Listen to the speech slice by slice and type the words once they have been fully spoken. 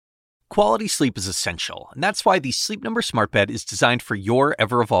Quality sleep is essential, and that's why the Sleep Number Smart Bed is designed for your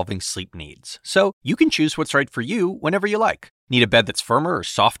ever-evolving sleep needs. So you can choose what's right for you whenever you like. Need a bed that's firmer or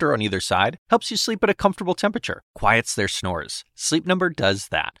softer on either side? Helps you sleep at a comfortable temperature, quiets their snores. Sleep Number does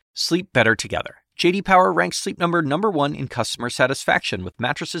that. Sleep better together. J.D. Power ranks Sleep Number #1 in customer satisfaction with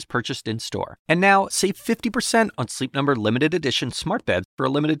mattresses purchased in-store. And now, save 50% on Sleep Number limited edition smart beds for a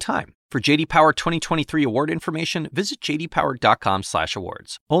limited time. For J.D. Power 2023 award information, visit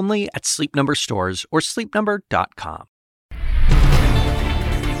jdpower.com/awards. Only at Sleep Number stores or sleepnumber.com.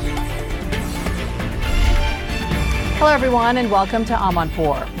 Hello, everyone, and welcome to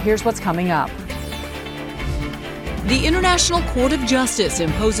Amanpour. Here's what's coming up. The International Court of Justice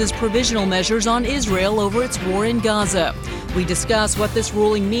imposes provisional measures on Israel over its war in Gaza. We discuss what this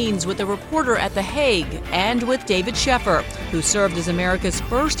ruling means with a reporter at The Hague and with David Sheffer, who served as America's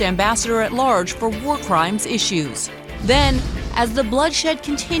first ambassador at large for war crimes issues. Then, as the bloodshed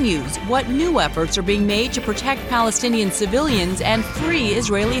continues, what new efforts are being made to protect Palestinian civilians and free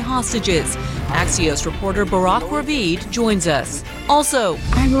Israeli hostages? Axios reporter Barak Ravid joins us. Also,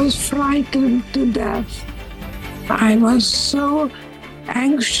 I was frightened to death. I was so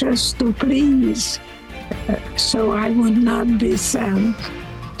anxious to please, so I would not be sent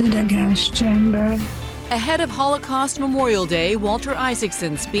to the gas chamber. Ahead of Holocaust Memorial Day, Walter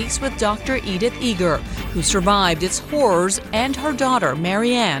Isaacson speaks with Dr. Edith Eger, who survived its horrors, and her daughter,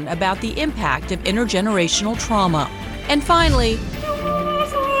 Marianne, about the impact of intergenerational trauma. And finally,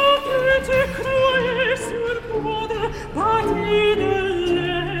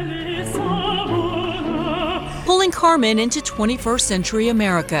 pulling Carmen into 21st century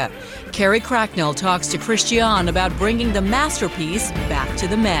America. Carrie Cracknell talks to Christian about bringing the masterpiece back to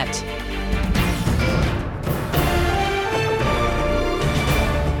the Met.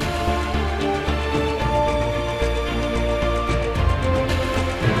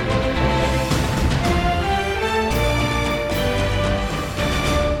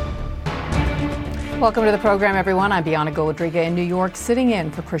 Welcome to the program, everyone. I'm Bianca Golodriga in New York, sitting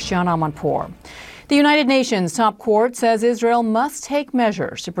in for Christian Amanpour. The United Nations top court says Israel must take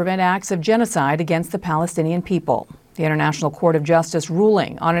measures to prevent acts of genocide against the Palestinian people. The International Court of Justice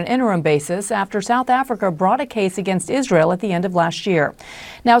ruling on an interim basis after South Africa brought a case against Israel at the end of last year.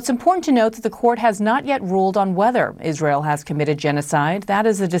 Now, it's important to note that the court has not yet ruled on whether Israel has committed genocide. That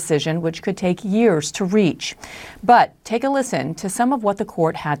is a decision which could take years to reach. But take a listen to some of what the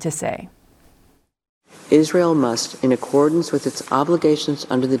court had to say. Israel must, in accordance with its obligations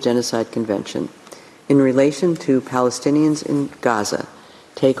under the Genocide Convention, in relation to Palestinians in Gaza,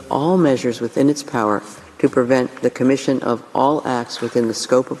 take all measures within its power to prevent the commission of all acts within the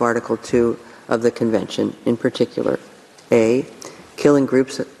scope of Article 2 of the Convention, in particular, A, killing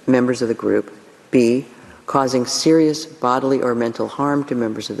members of the group, B, causing serious bodily or mental harm to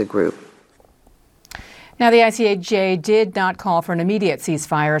members of the group. Now, the ICJ did not call for an immediate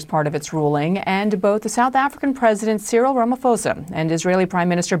ceasefire as part of its ruling, and both the South African President Cyril Ramaphosa and Israeli Prime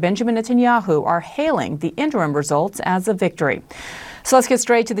Minister Benjamin Netanyahu are hailing the interim results as a victory. So let's get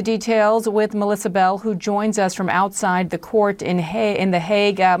straight to the details with Melissa Bell, who joins us from outside the court in The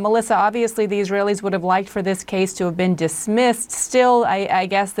Hague. Melissa, obviously the Israelis would have liked for this case to have been dismissed. Still, I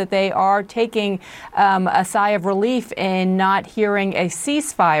guess that they are taking a sigh of relief in not hearing a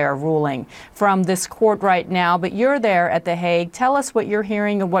ceasefire ruling from this court right now. But you're there at The Hague. Tell us what you're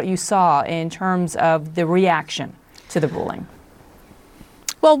hearing and what you saw in terms of the reaction to the ruling.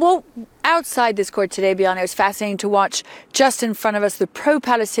 Well, outside this court today, Bianca, it was fascinating to watch. Just in front of us, the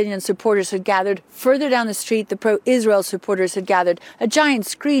pro-Palestinian supporters had gathered. Further down the street, the pro-Israel supporters had gathered. A giant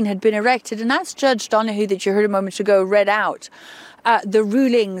screen had been erected, and as Judge Donahue, that you heard a moment ago, read out the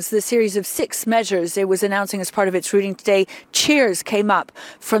rulings, the series of 6 measures it was announcing as part of its ruling today, cheers came up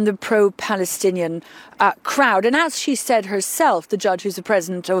from the pro-Palestinian crowd. And as she said herself, the judge who's the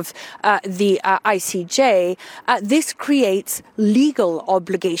president of the ICJ, this creates legal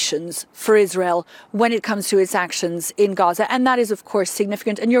obligations for Israel when it comes to its actions in Gaza. And that is, of course,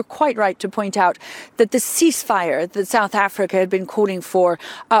 significant. And you're quite right to point out that the ceasefire that South Africa had been calling for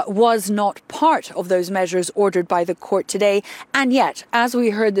was not part of those measures ordered by the court today. And yet, as we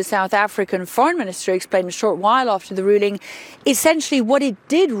heard the South African foreign minister explain a short while after the ruling, essentially what it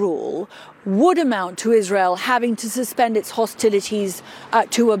did rule would amount to Israel having to suspend its hostilities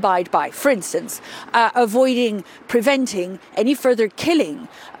to abide by. For instance, preventing any further killing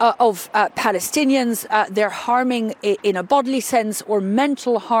of Palestinians, their harming in a bodily sense or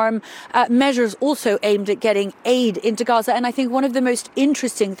mental harm, measures also aimed at getting aid into Gaza. And I think one of the most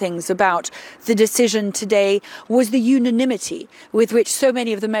interesting things about the decision today was the unanimity with which so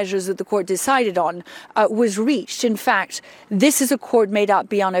many of the measures that the court decided on was reached. In fact, this is a court made up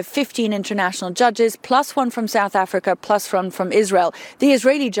beyond of 15 international judges, plus one from South Africa, plus one from Israel. The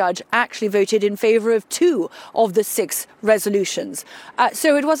Israeli judge actually voted in favor of 2 of the 6 resolutions.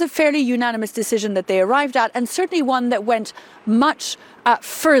 So it was a fairly unanimous decision that they arrived at, and certainly one that went much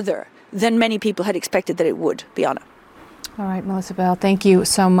further than many people had expected that it would, Bianna. All right, Melissa Bell, thank you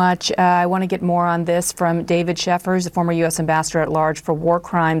so much. I want to get more on this from David Sheffers, the former U.S. Ambassador at Large for War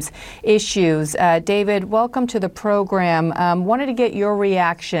Crimes Issues. David, welcome to the program. Wanted to get your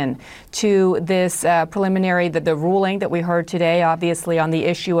reaction to this preliminary, the ruling that we heard today, obviously on the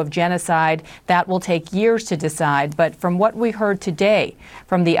issue of genocide. That will take years to decide. But from what we heard today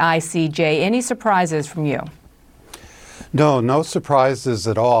from the ICJ, any surprises from you? No surprises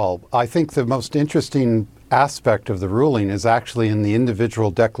at all. I think the most interesting aspect of the ruling is actually in the individual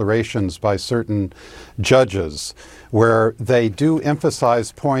declarations by certain judges, where they do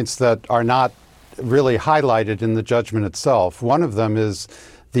emphasize points that are not really highlighted in the judgment itself. One of them is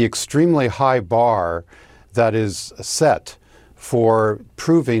the extremely high bar that is set for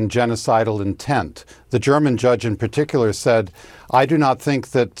proving genocidal intent. The German judge in particular said, "I do not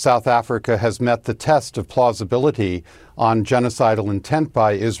think that South Africa has met the test of plausibility on genocidal intent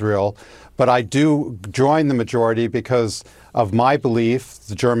by Israel, but I do join the majority because of my belief,"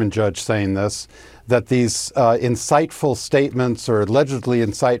 the German judge saying this, "that these insightful statements or allegedly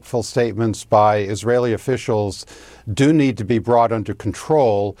insightful statements by Israeli officials do need to be brought under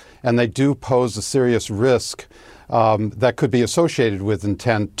control, and they do pose a serious risk that could be associated with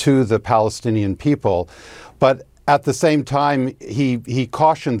intent to the Palestinian people." But at the same time, he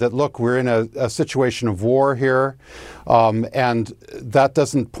cautioned that, look, we're in a situation of war here, and that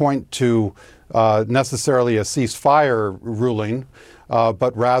doesn't point to necessarily a ceasefire ruling,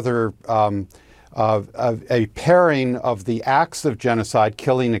 but rather a pairing of the acts of genocide,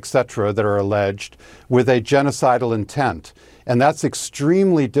 killing, etc., that are alleged with a genocidal intent. And that's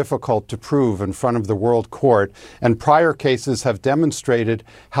extremely difficult to prove in front of the World Court. And prior cases have demonstrated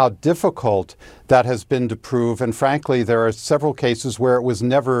how difficult that has been to prove. And frankly, there are several cases where it was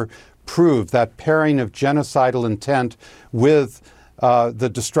never proved, that pairing of genocidal intent with the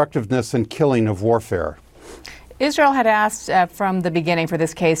destructiveness and killing of warfare. Israel had asked from the beginning for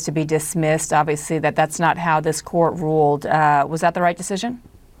this case to be dismissed. Obviously, that's not how this court ruled. Was that the right decision?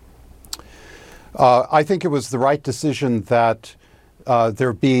 I think it was the right decision that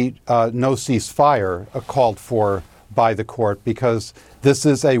there be no ceasefire called for by the court, because this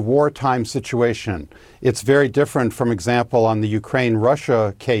is a wartime situation. It's very different from example on the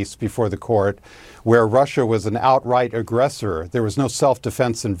Ukraine-Russia case before the court, where Russia was an outright aggressor. There was no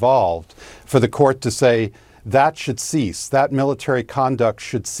self-defense involved. For the court to say that should cease, that military conduct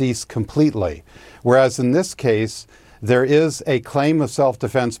should cease completely. Whereas in this case, there is a claim of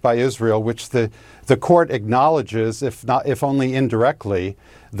self-defense by Israel, which the court acknowledges, if only indirectly,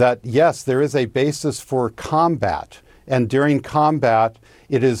 that yes, there is a basis for combat. And during combat,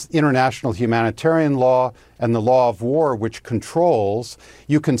 it is international humanitarian law and the law of war which controls.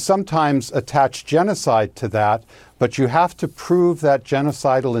 You can sometimes attach genocide to that, but you have to prove that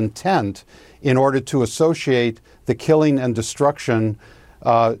genocidal intent in order to associate the killing and destruction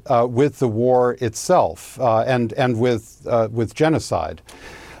with the war itself and with genocide.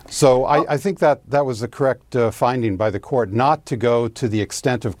 So I think that was the correct finding by the court, not to go to the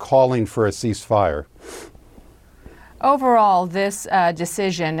extent of calling for a ceasefire. Overall, this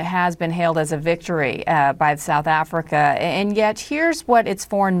decision has been hailed as a victory by South Africa, and yet here's what its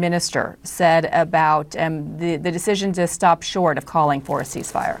foreign minister said about the decision to stop short of calling for a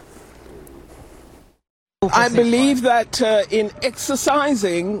ceasefire. I believe that in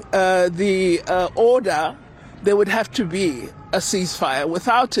exercising the order, there would have to be a ceasefire.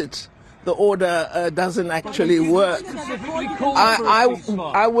 Without it, the order doesn't actually work.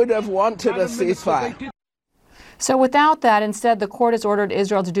 I would have wanted a ceasefire. So without that, instead, the court has ordered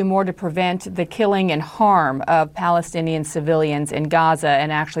Israel to do more to prevent the killing and harm of Palestinian civilians in Gaza,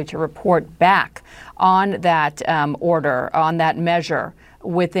 and actually to report back on that order, on that measure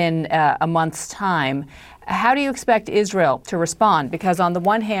within a month's time. How do you expect Israel to respond? Because on the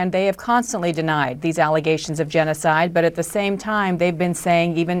one hand, they have constantly denied these allegations of genocide, but at the same time, they've been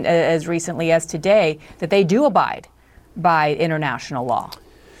saying, even as recently as today, that they do abide by international law.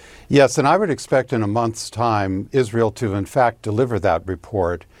 Yes, and I would expect in a month's time Israel to in fact deliver that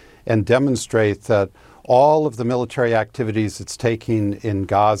report and demonstrate that all of the military activities it's taking in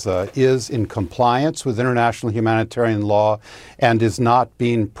Gaza is in compliance with international humanitarian law and is not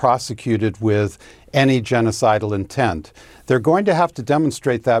being prosecuted with any genocidal intent. They're going to have to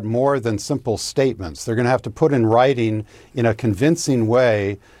demonstrate that more than simple statements. They're going to have to put in writing in a convincing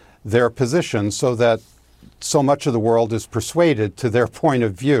way their position so that so much of the world is persuaded to their point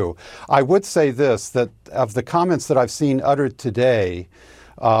of view. I would say this, that of the comments that I've seen uttered today,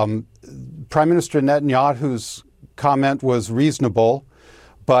 Prime Minister Netanyahu's comment was reasonable,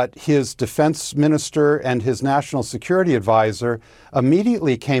 but his defense minister and his national security advisor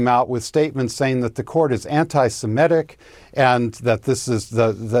immediately came out with statements saying that the court is anti-Semitic and that this is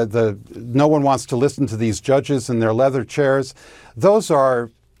no one wants to listen to these judges in their leather chairs. Those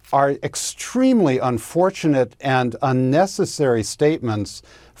are extremely unfortunate and unnecessary statements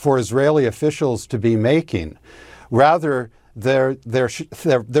for Israeli officials to be making. Rather, they're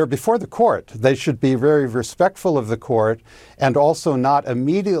before the court. They should be very respectful of the court and also not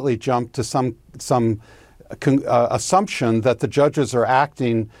immediately jump to some assumption that the judges are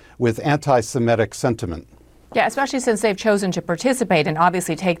acting with anti-Semitic sentiment. Yeah, especially since they've chosen to participate and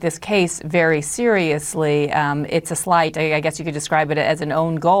obviously take this case very seriously. It's a slight, I guess you could describe it as an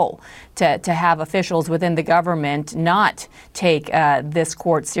own goal to have officials within the government not take this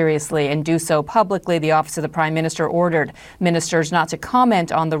court seriously and do so publicly. The Office of the Prime Minister ordered ministers not to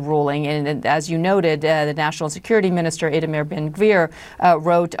comment on the ruling. And as you noted, the National Security Minister, Itamar Ben-Gvir,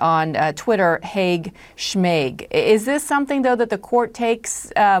 wrote on Twitter, Haig Schmeig. Is this something, though, that the court takes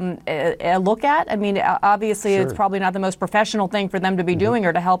a look at? I mean, obviously, Sure. It's probably not the most professional thing for them to be doing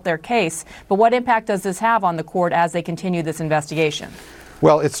or to help their case. But what impact does this have on the court as they continue this investigation?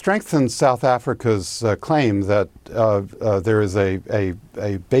 Well, it strengthens South Africa's claim that there is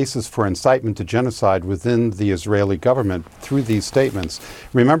a basis for incitement to genocide within the Israeli government through these statements.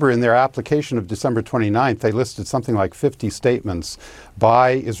 Remember, in their application of December 29th, they listed something like 50 statements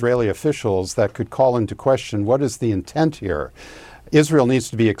by Israeli officials that could call into question what is the intent here. Israel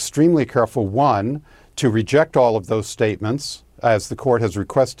needs to be extremely careful, one, to reject all of those statements, as the court has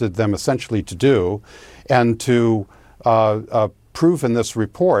requested them essentially to do, and to prove in this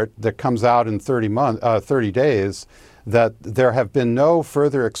report that comes out in 30 days that there have been no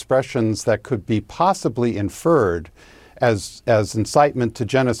further expressions that could be possibly inferred as incitement to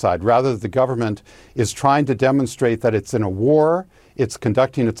genocide. Rather, the government is trying to demonstrate that it's in a war, it's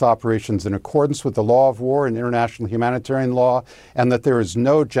conducting its operations in accordance with the law of war and international humanitarian law, and that there is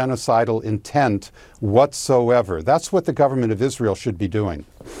no genocidal intent whatsoever. That's what the government of Israel should be doing.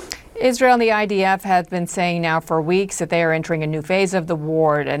 Israel and the IDF have been saying now for weeks that they are entering a new phase of the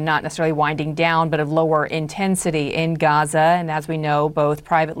war and not necessarily winding down, but of lower intensity in Gaza. And as we know, both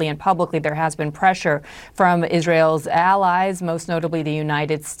privately and publicly, there has been pressure from Israel's allies, most notably the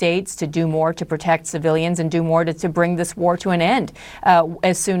United States, to do more to protect civilians and do more to bring this war to an end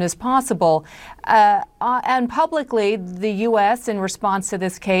as soon as possible. And publicly, the U.S., in response to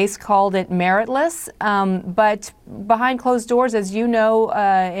this case, called it meritless. But behind closed doors, as you know,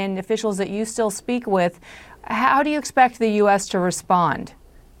 and officials that you still speak with, how do you expect the U.S. to respond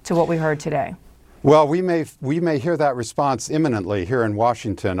to what we heard today? Well, we may hear that response imminently here in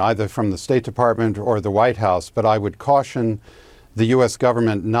Washington, either from the State Department or the White House. But I would caution the U.S.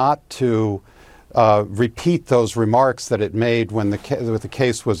 government not to repeat those remarks that it made when the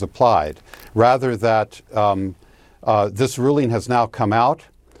case was applied. Rather, that this ruling has now come out,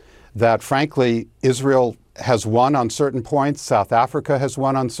 that frankly Israel has won on certain points, South Africa has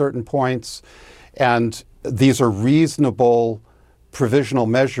won on certain points, and these are reasonable provisional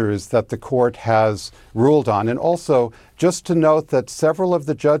measures that the court has ruled on. And also, just to note that several of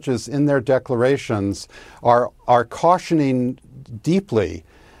the judges in their declarations are cautioning deeply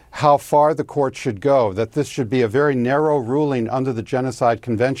how far the court should go, that this should be a very narrow ruling under the Genocide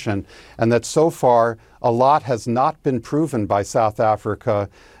Convention, and that so far a lot has not been proven by South Africa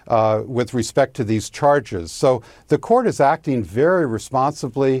with respect to these charges. So the court is acting very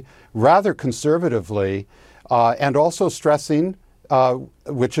responsibly, rather conservatively, and also stressing,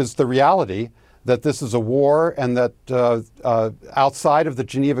 which is the reality, that this is a war and that outside of the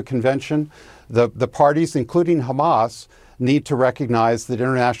Geneva Convention, the parties, including Hamas, need to recognize that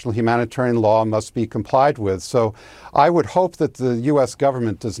international humanitarian law must be complied with. So I would hope that the U.S.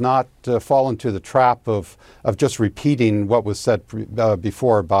 government does not fall into the trap of just repeating what was said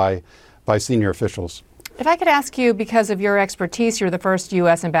before by senior officials. If I could ask you, because of your expertise, you're the first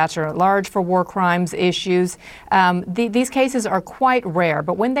U.S. ambassador at large for war crimes issues. These cases are quite rare,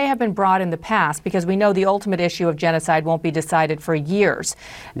 but when they have been brought in the past, because we know the ultimate issue of genocide won't be decided for years,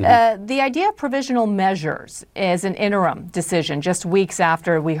 the idea of provisional measures is an interim decision, just weeks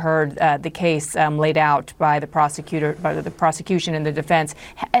after we heard the case laid out by the prosecution and the defense.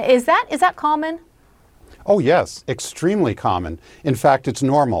 Is that common? Oh, yes, extremely common. In fact, it's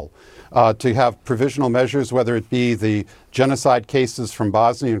normal to have provisional measures, whether it be the genocide cases from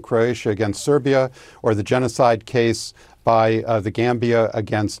Bosnia and Croatia against Serbia, or the genocide case by the Gambia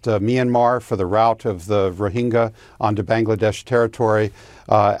against Myanmar for the rout of the Rohingya onto Bangladesh territory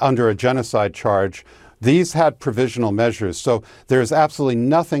under a genocide charge. These had provisional measures, so there's absolutely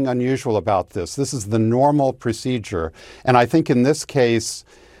nothing unusual about this. This is the normal procedure. And I think in this case,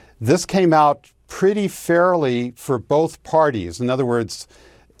 this came out pretty fairly for both parties. In other words,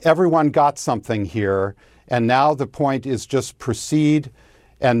 everyone got something here, and now the point is just proceed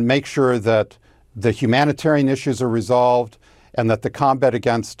and make sure that the humanitarian issues are resolved and that the combat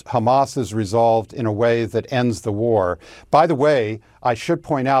against Hamas is resolved in a way that ends the war. By the way, I should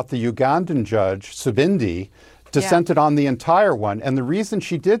point out the Ugandan judge, Subindi, dissented on the entire one, and the reason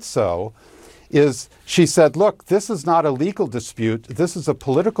she did so is she said, look, this is not a legal dispute, this is a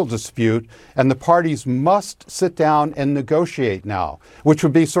political dispute, and the parties must sit down and negotiate now, which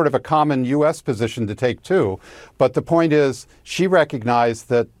would be sort of a common U.S. position to take too. But the point is, she recognized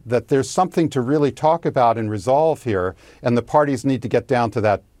that there's something to really talk about and resolve here, and the parties need to get down to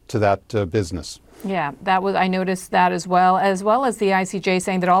that business. Yeah, I noticed that as well as the ICJ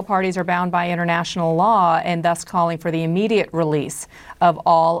saying that all parties are bound by international law and thus calling for the immediate release of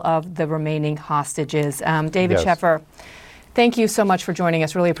all of the remaining hostages. David Sheffer, thank you so much for joining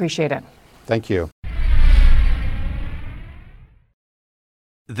us. Really appreciate it. Thank you.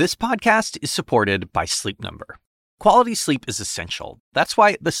 This podcast is supported by Sleep Number. Quality sleep is essential. That's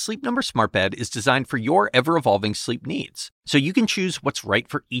why the Sleep Number Smart Bed is designed for your ever-evolving sleep needs, so you can choose what's right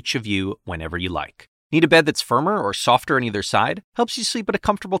for each of you whenever you like. Need a bed that's firmer or softer on either side? Helps you sleep at a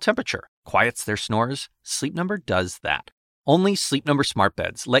comfortable temperature. Quiets their snores? Sleep Number does that. Only Sleep Number Smart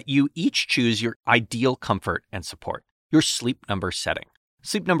Beds let you each choose your ideal comfort and support, your Sleep Number setting.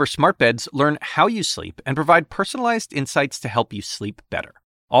 Sleep Number Smart Beds learn how you sleep and provide personalized insights to help you sleep better.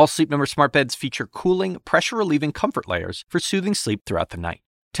 All Sleep Number Smart Beds feature cooling, pressure-relieving comfort layers for soothing sleep throughout the night.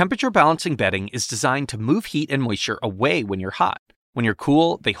 Temperature-balancing bedding is designed to move heat and moisture away when you're hot. When you're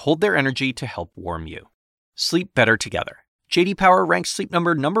cool, they hold their energy to help warm you. Sleep better together. J.D. Power ranks Sleep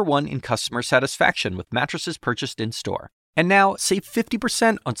Number #1 in customer satisfaction with mattresses purchased in-store. And now, save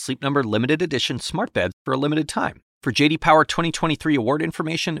 50% on Sleep Number limited edition smart beds for a limited time. For J.D. Power 2023 award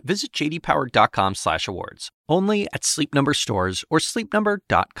information, visit jdpower.com/awards. Only at Sleep Number stores or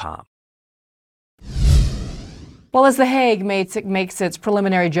sleepnumber.com. Well, as The Hague makes its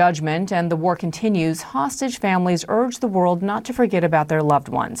preliminary judgment and the war continues, hostage families urge the world not to forget about their loved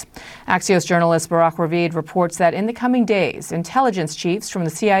ones. Axios journalist Barak Ravid reports that in the coming days, intelligence chiefs from the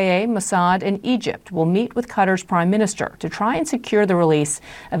CIA, Mossad, and Egypt will meet with Qatar's prime minister to try and secure the release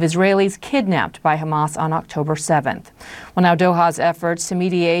of Israelis kidnapped by Hamas on October 7th. Well, now Doha's efforts to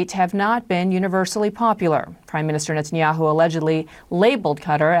mediate have not been universally popular. Prime Minister Netanyahu allegedly labeled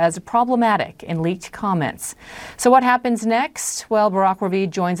Qatar as problematic in leaked comments. So what happens next? Well, Barak Ravid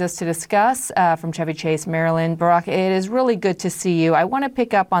joins us to discuss from Chevy Chase, Maryland. Barak, it is really good to see you. I want to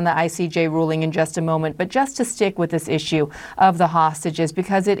pick up on the ICJ ruling in just a moment, but just to stick with this issue of the hostages,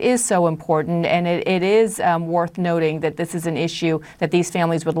 because it is so important, and it is worth noting that this is an issue that these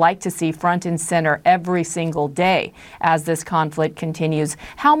families would like to see front and center every single day as this conflict continues.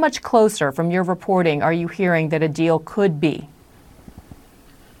 How much closer, from your reporting, are you hearing that a deal could be?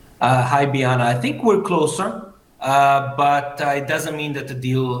 Hi, Bianna. I think we're closer. But it doesn't mean that the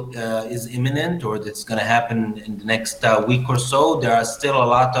deal is imminent or that it's going to happen in the next week or so. There are still a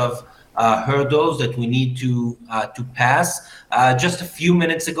lot of hurdles that we need to pass. Just a few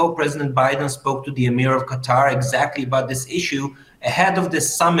minutes ago, President Biden spoke to the Emir of Qatar exactly about this issue ahead of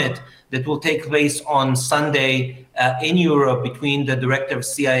this summit that will take place on Sunday in Europe between the director of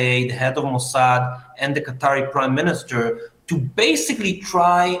CIA, the head of Mossad, and the Qatari prime minister, to basically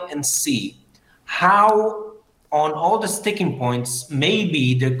try and see how, on all the sticking points,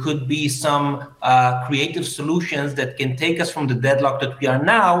 maybe there could be some creative solutions that can take us from the deadlock that we are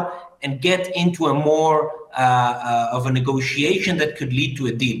now and get into a more of a negotiation that could lead to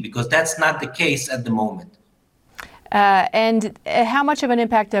a deal, because that's not the case at the moment. And how much of an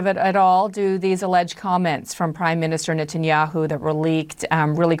impact of it at all do these alleged comments from Prime Minister Netanyahu that were leaked,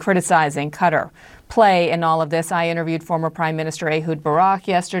 really criticizing Qatar, play in all of this? I interviewed former Prime Minister Ehud Barak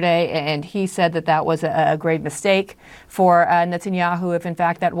yesterday, and he said that that was a great mistake for Netanyahu, if in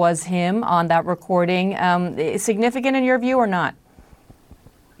fact that was him on that recording. Significant in your view or not?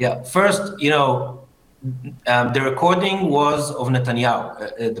 Yeah, first, the recording was of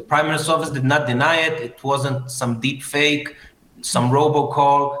Netanyahu. The Prime Minister's office did not deny it. It wasn't some deep fake, some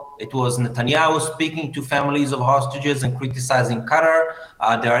robocall. It was Netanyahu speaking to families of hostages and criticizing Qatar.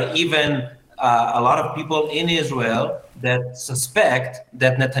 There are even a lot of people in Israel that suspect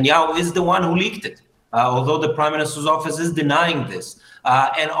that Netanyahu is the one who leaked it, although the Prime Minister's office is denying this.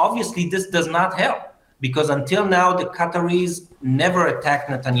 And obviously, this does not help, because until now, the Qataris never attacked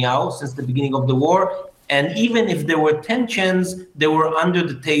Netanyahu since the beginning of the war. And even if there were tensions, they were under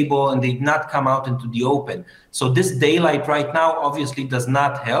the table and they did not come out into the open. So this daylight right now obviously does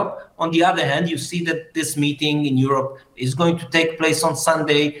not help. On the other hand, you see that this meeting in Europe is going to take place on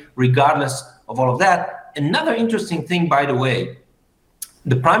Sunday, regardless of all of that. Another interesting thing, by the way,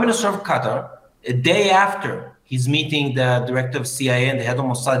 the Prime Minister of Qatar, a day after he's meeting the director of CIA and the head of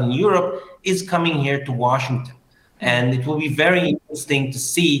Mossad in Europe, is coming here to Washington. And it will be very interesting to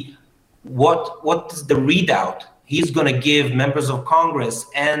see what is the readout he's going to give members of Congress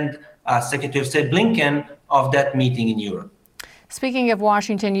and Secretary of State Blinken of that meeting in Europe. Speaking of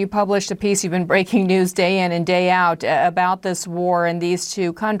Washington, you published a piece, you've been breaking news day in and day out about this war in these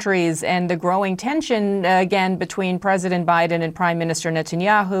two countries and the growing tension, again, between President Biden and Prime Minister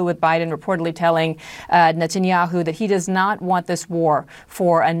Netanyahu, with Biden reportedly telling Netanyahu that he does not want this war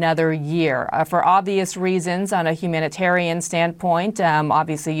for another year. For obvious reasons, on a humanitarian standpoint,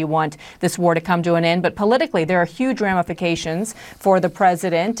 obviously you want this war to come to an end, but politically there are huge ramifications for the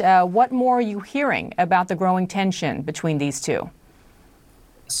president. What more are you hearing about the growing tension between these two?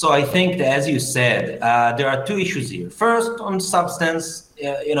 So I think that, as you said, there are two issues here. First, on substance,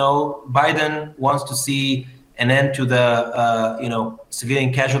 Biden wants to see an end to the,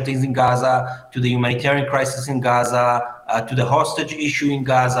 civilian casualties in Gaza, to the humanitarian crisis in Gaza, to the hostage issue in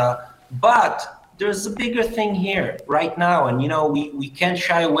Gaza. But there's a bigger thing here right now, and, we can't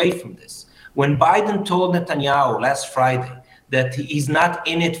shy away from this. When Biden told Netanyahu last Friday that he's not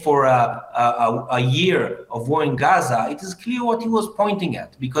in it for a year of war in Gaza, it is clear what he was pointing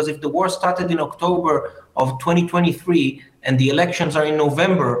at. Because if the war started in October of 2023 and the elections are in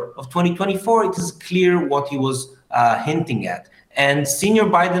November of 2024, it is clear what he was hinting at. And senior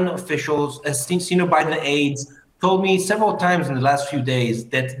Biden officials, senior Biden aides, told me several times in the last few days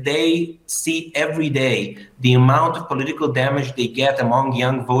that they see every day the amount of political damage they get among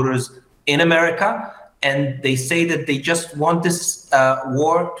young voters in America. And they say that they just want this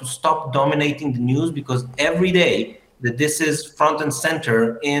war to stop dominating the news, because every day that this is front and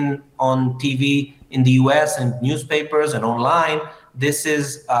center on TV in the US and newspapers and online, this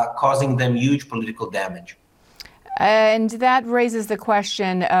is causing them huge political damage. And that raises the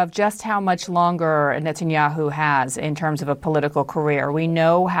question of just how much longer Netanyahu has in terms of a political career. We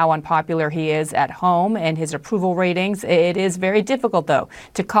know how unpopular he is at home and his approval ratings. It is very difficult, though,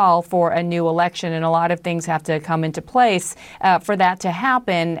 to call for a new election, and a lot of things have to come into place for that to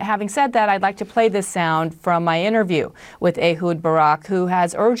happen. Having said that, I'd like to play this sound from my interview with Ehud Barak, who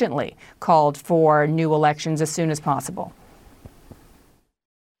has urgently called for new elections as soon as possible.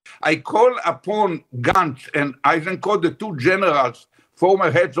 I call upon Gantz and Eisenkot, the two generals, former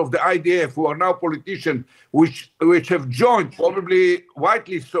heads of the IDF, who are now politicians, which have joined, probably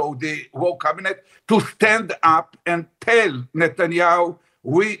rightly so, the war cabinet, to stand up and tell Netanyahu,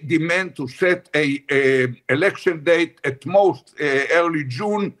 we demand to set a election date at most early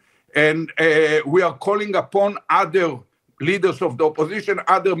June, and we are calling upon other leaders of the opposition,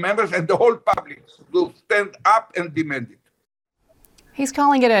 other members, and the whole public to stand up and demand it. He's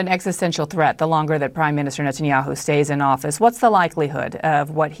calling it an existential threat the longer that Prime Minister Netanyahu stays in office. What's the likelihood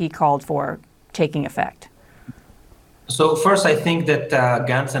of what he called for taking effect? So first, I think that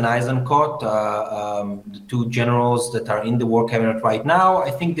Gantz and Eisenkot, the two generals that are in the war cabinet right now, I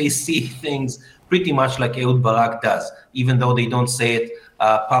think they see things pretty much like Ehud Barak does, even though they don't say it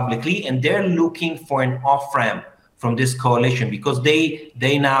publicly. And they're looking for an off-ramp from this coalition, because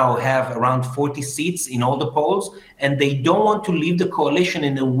they now have around 40 seats in all the polls, and they don't want to leave the coalition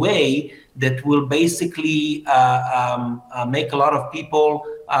in a way that will basically make a lot of people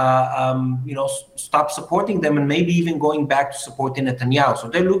stop supporting them, and maybe even going back to supporting Netanyahu. So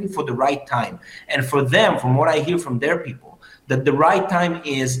they're looking for the right time. And for them, from what I hear from their people, that the right time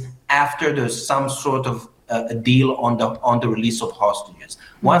is after there's some sort of a deal on the release of hostages.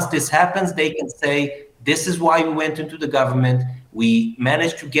 Once this happens, they can say This is why we went into the government. We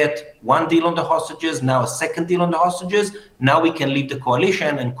managed to get one deal on the hostages, now a second deal on the hostages. Now we can leave the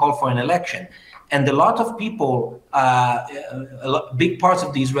coalition and call for an election. And a lot of people, big parts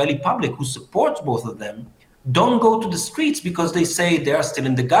of the Israeli public who supports both of them, don't go to the streets because they say they are still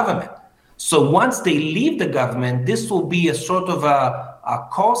in the government. So once they leave the government, this will be a sort of a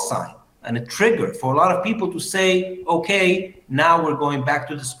call sign and a trigger for a lot of people to say, okay, now we're going back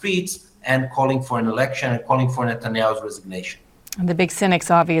to the streets and calling for an election and calling for Netanyahu's resignation. And the big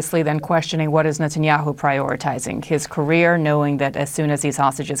cynics obviously then questioning what is Netanyahu prioritizing, his career, knowing that as soon as these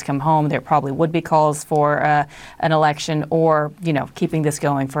hostages come home, there probably would be calls for an election, or, keeping this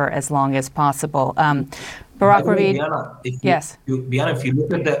going for as long as possible. Barak Ravid. Yes. Biana, if you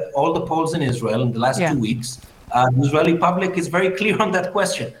look at all the polls in Israel in the last 2 weeks, the Israeli public is very clear on that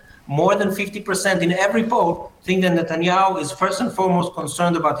question. More than 50% in every poll think that Netanyahu is first and foremost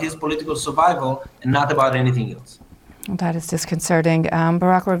concerned about his political survival and not about anything else. That is disconcerting.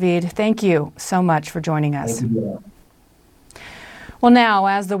 Barak Ravid, thank you so much for joining us. Thank you. Well, now,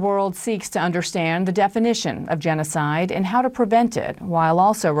 as the world seeks to understand the definition of genocide and how to prevent it, while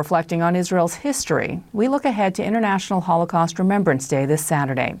also reflecting on Israel's history, we look ahead to International Holocaust Remembrance Day this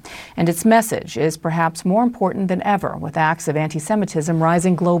Saturday. And its message is perhaps more important than ever, with acts of anti-Semitism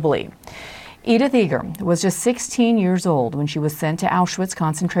rising globally. Edith Eger was just 16 years old when she was sent to Auschwitz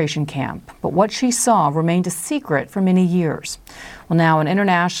concentration camp, but what she saw remained a secret for many years. Well, now an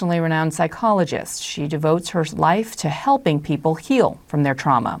internationally renowned psychologist, she devotes her life to helping people heal from their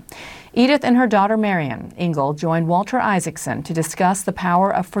trauma. Edith and her daughter Marion Engel joined Walter Isaacson to discuss the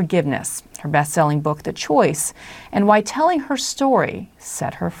power of forgiveness, her best-selling book, The Choice, and why telling her story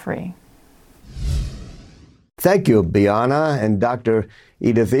set her free. Thank you, Biana and Dr.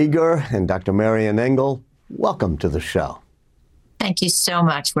 Edith Eger and Dr. Marion Engel. Welcome to the show. Thank you so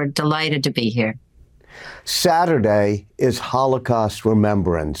much. We're delighted to be here. Saturday is Holocaust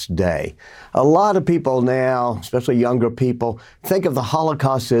Remembrance Day. A lot of people now, especially younger people, think of the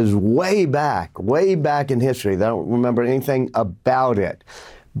Holocaust as way back in history. They don't remember anything about it.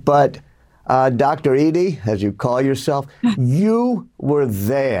 But Dr. Edie, as you call yourself, you were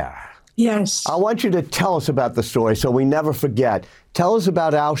there. Yes. I want you to tell us about the story so we never forget. Tell us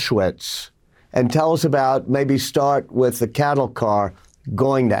about Auschwitz, and tell us about, maybe start with the cattle car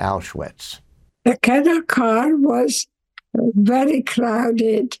going to Auschwitz. The cattle car was very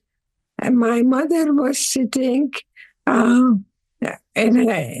crowded, and my mother was sitting in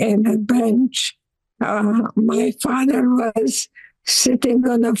a bench. My father was sitting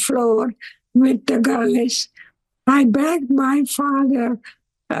on the floor with the guys. I begged my father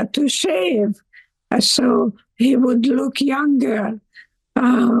to shave so he would look younger.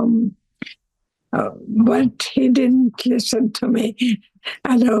 But he didn't listen to me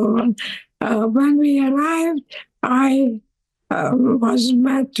at all. When we arrived, I was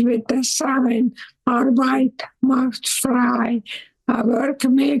met with a sign, Arbeit macht frei. Work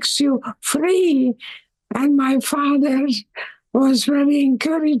makes you free. And my father was very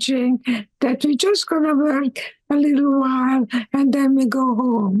encouraging that we're just going to work a little while and then we go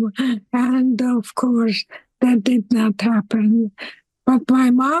home. And of course, that did not happen. But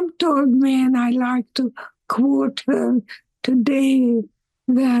my mom told me, and I like to quote her today,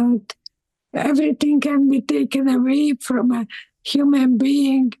 that everything can be taken away from a human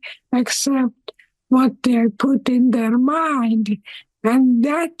being except what they put in their mind. And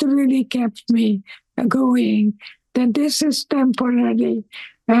that really kept me going, that this is temporary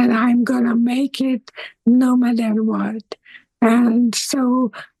and I'm going to make it no matter what. And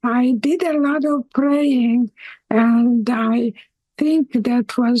so I did a lot of praying, and I think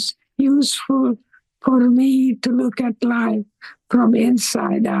that was useful for me to look at life from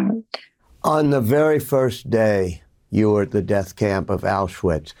inside out. On the very first day you were at the death camp of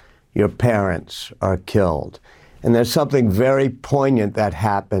Auschwitz, your parents are killed. And there's something very poignant that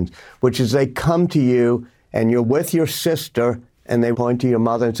happens, which is they come to you and you're with your sister and they point to your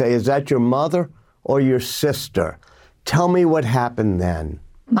mother and say, is that your mother or your sister? Tell me what happened then.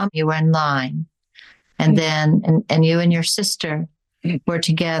 Mom, you were in line. And then, and you and your sister were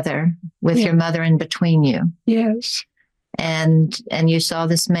together with your mother in between you. Yes. And you saw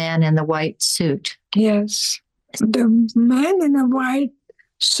this man in the white suit. Yes. The man in the white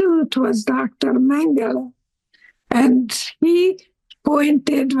suit was Dr. Mengele. And he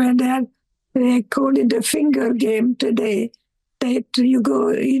pointed when they call it the finger game today, that you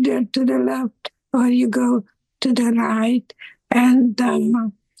go either to the left or you go to the right. And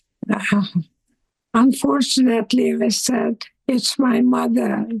unfortunately, I said, it's my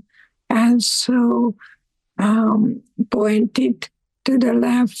mother. And so pointed to the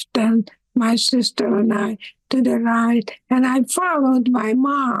left and my sister and I to the right, and I followed my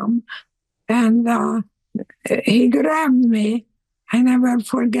mom, and he grabbed me. I never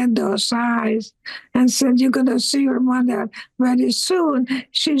forget those eyes, and said, "You're going to see your mother very soon.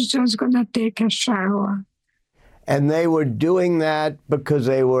 She's just going to take a shower." And they were doing that because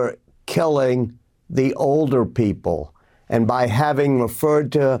they were killing the older people. And by having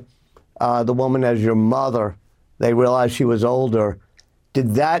referred to the woman as your mother, they realized she was older.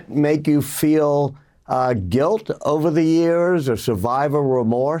 Did that make you feel guilt over the years or survivor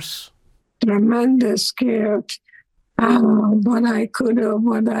remorse? Tremendous guilt. What I could have,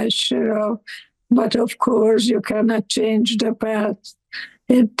 what I should have. But of course, you cannot change the past.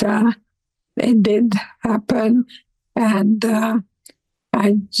 It did happen. And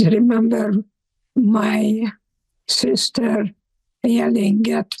I remember my sister yelling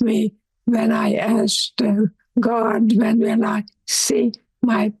at me when I asked God, when will I see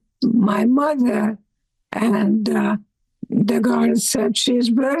my mother? And the girl said, "She's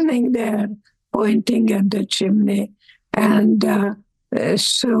burning there," pointing at the chimney. And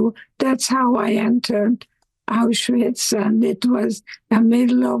so that's how I entered Auschwitz, and it was the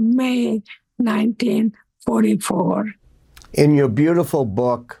middle of May 1944. In your beautiful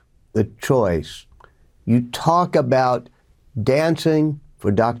book, The Choice, you talk about dancing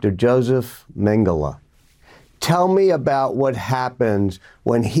for Dr. Joseph Mengele. Tell me about what happens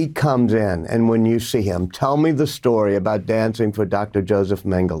when he comes in and when you see him. Tell me the story about dancing for Dr. Joseph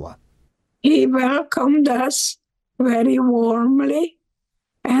Mengele. He welcomed us very warmly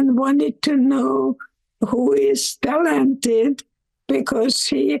and wanted to know who is talented because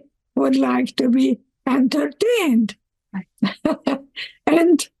he would like to be entertained.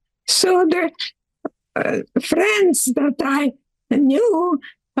 And so the friends that I knew,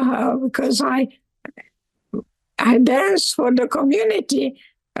 because I danced for the community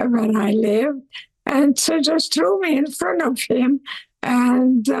where I lived, and so just threw me in front of him,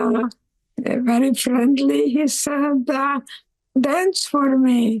 and very friendly, he said, "Dance for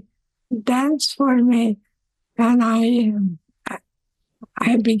me, dance for me." And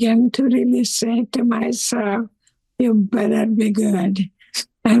I began to really say to myself, "You better be good."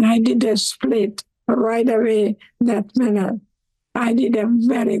 And I did a split right away that minute. I did a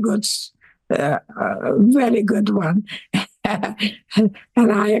very good one. And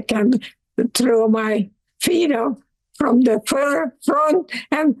I can throw my feet up from the front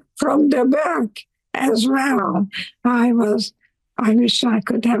and from the back as well. I wish I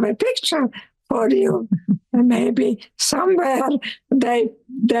could have a picture for you. Maybe somewhere they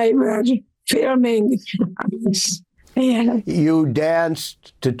were filming us. Yeah. You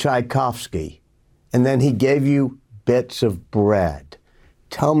danced to Tchaikovsky, and then he gave you bits of bread.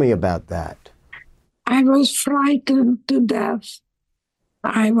 Tell me about that. I was frightened to death.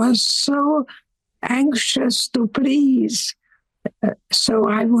 I was so anxious to please, so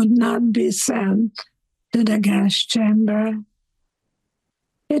I would not be sent to the gas chamber.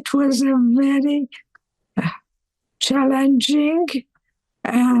 It was a very challenging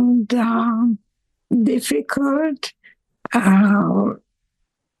and difficult,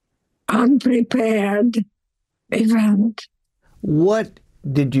 unprepared event. What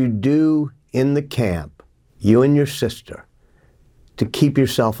did you do in the camp, you and your sister, to keep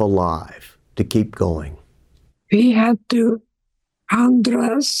yourself alive, to keep going? We had to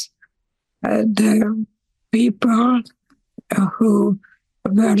undress the people who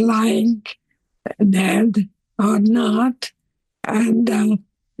were lying dead or not, and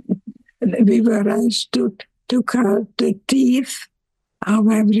we were asked to cut the teeth of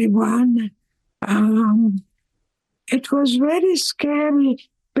everyone. It was very scary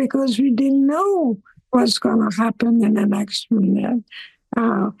because we didn't know what's going to happen in the next minute.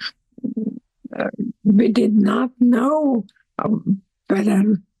 We did not know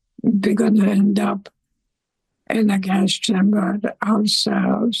whether we're going to end up in a gas chamber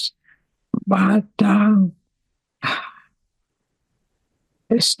ourselves. But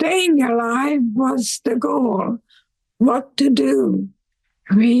staying alive was the goal. What to do?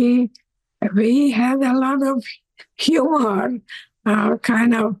 We had a lot of humor,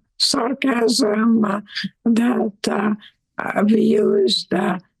 kind of sarcasm that we used,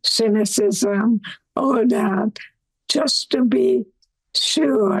 cynicism, all that, just to be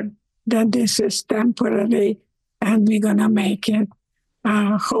sure that this is temporary and we're going to make it.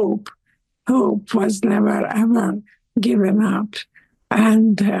 Hope was never, ever given up.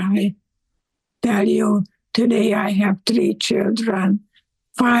 And I tell you, today I have 3 children,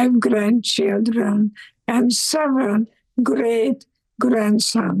 5 grandchildren, and 7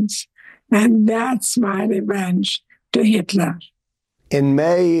 great-grandsons. And that's my revenge to Hitler. In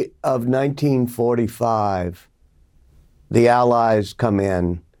May of 1945, the Allies come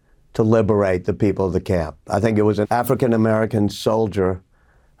in to liberate the people of the camp. I think it was an African-American soldier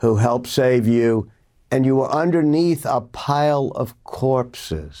who helped save you, and you were underneath a pile of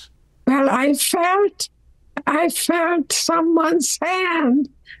corpses. Well, I felt someone's hand,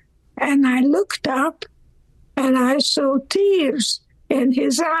 and I looked up, and I saw tears in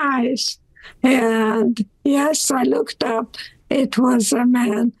his eyes. And yes, I looked up. It was a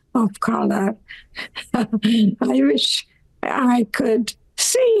man of color. I wish I could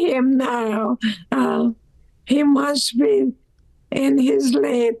see him now. He must be in his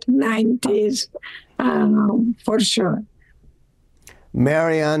late 90s, for sure.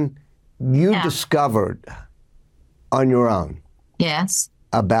 Marianne, you discovered on your own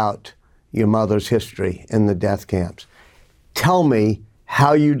about your mother's history in the death camps. Tell me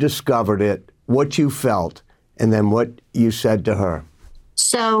how you discovered it, what you felt, and then what you said to her.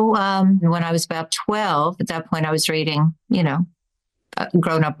 So when I was about 12, at that point I was reading,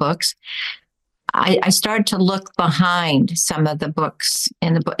 grown-up books. I started to look behind some of the books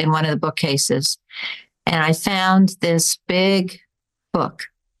in one of the bookcases, and I found this big book.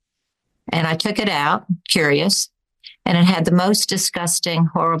 And I took it out, curious, and it had the most disgusting,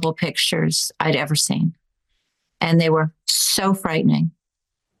 horrible pictures I'd ever seen. And they were so frightening.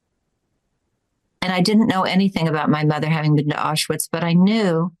 And I didn't know anything about my mother having been to Auschwitz, but I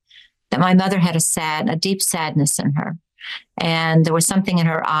knew that my mother had a deep sadness in her. And there was something in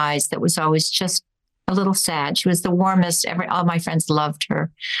her eyes that was always just a little sad. She was the warmest, all my friends loved her.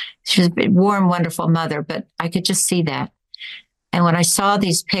 She was a warm, wonderful mother, but I could just see that. And when I saw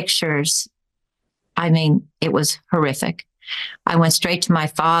these pictures, it was horrific. I went straight to my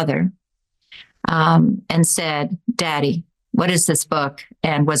father and said, "Daddy, what is this book?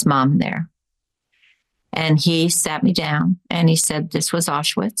 And was Mom there?" And he sat me down and he said, "This was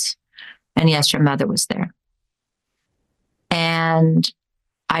Auschwitz. And yes, your mother was there." And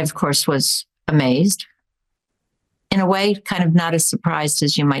I, of course, was amazed. In a way, kind of not as surprised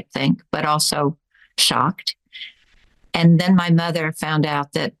as you might think, but also shocked. And then my mother found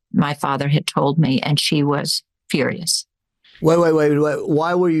out that my father had told me, and she was furious. Wait.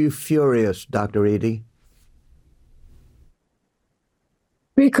 Why were you furious, Dr. Eady?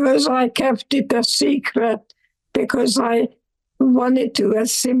 Because I kept it a secret, because I wanted to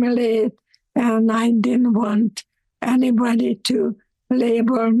assimilate, and I didn't want anybody to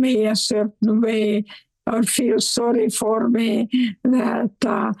label me a certain way or feel sorry for me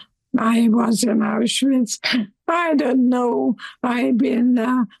that I was in Auschwitz. I don't know. I've been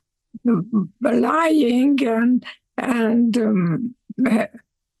lying and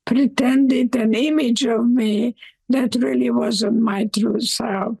pretended an image of me that really wasn't my true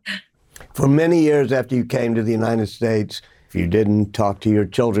self. For many years after you came to the United States, you didn't talk to your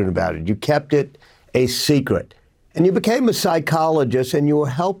children about it. You kept it a secret. And you became a psychologist, and you were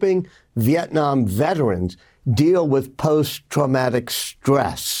helping Vietnam veterans deal with post-traumatic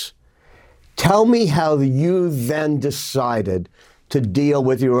stress. Tell me how you then decided to deal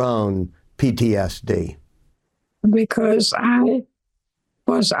with your own PTSD. Because I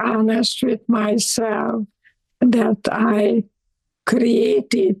was honest with myself that I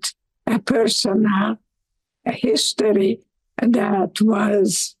created a personal history that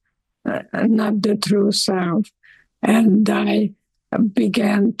was not the true self. And I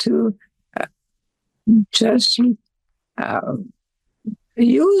began to just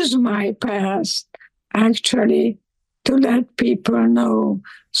use my past actually to let people know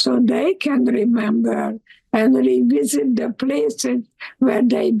so they can remember and revisit the places where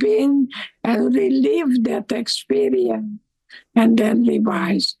they've been and relive that experience and then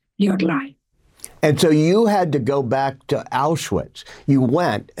revise your life. And so you had to go back to Auschwitz. You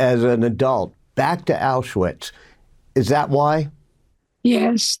went as an adult back to Auschwitz. Is that why?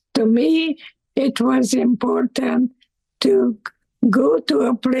 Yes, to me, it was important to go to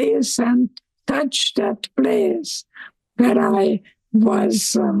a place and touch that place where I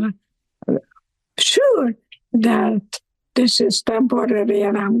was sure that this is temporary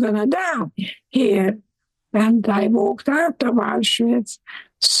and I'm going to die here. And I walked out of Auschwitz.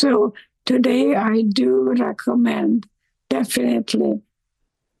 So today I do recommend definitely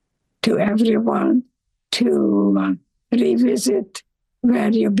to everyone to revisit where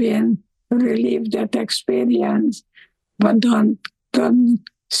you've been, relive that experience, but don't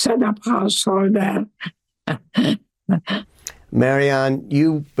set up household there. Marianne,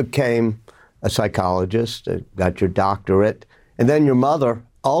 you became a psychologist, got your doctorate, and then your mother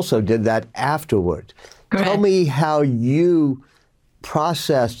also did that afterwards. Correct. Tell me how you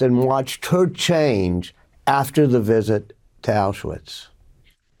processed and watched her change after the visit to Auschwitz?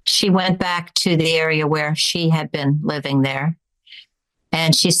 She went back to the area where she had been living there,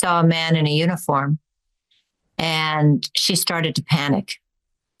 and she saw a man in a uniform, and she started to panic.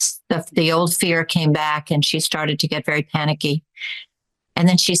 The old fear came back, and she started to get very panicky. And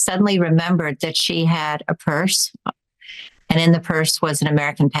then she suddenly remembered that she had a purse, and in the purse was an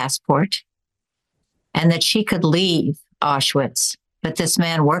American passport, and that she could leave Auschwitz, but this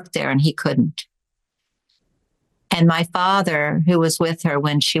man worked there and he couldn't. And my father, who was with her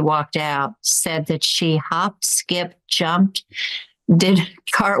when she walked out, said that she hopped, skipped, jumped, did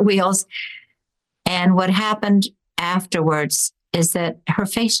cartwheels. And what happened afterwards is that her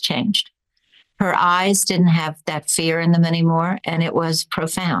face changed. Her eyes didn't have that fear in them anymore, and it was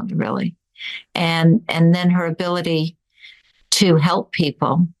profound, really. And then her ability to help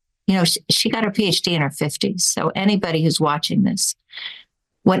people. You know, she got her PhD in her 50s. So anybody who's watching this,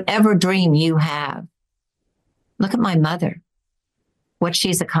 whatever dream you have, look at my mother, what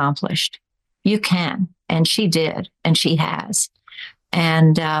she's accomplished. You can, and she did, and she has.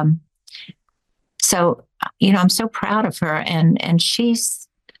 And so, you know, I'm so proud of her, and she's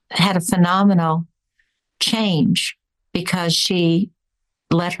had a phenomenal change because she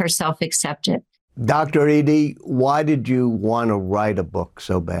let herself accept it. Dr. Edie, why did you want to write a book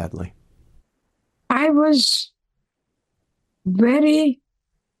so badly? I was very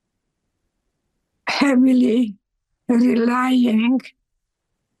heavily relying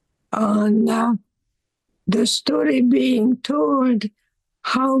on the story being told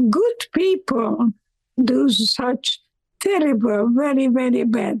how good people do such terrible, very, very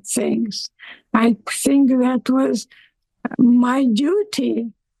bad things. I think that was my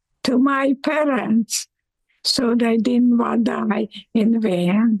duty to my parents, so they didn't want to die in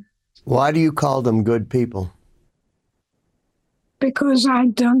vain. Why do you call them good people? Because I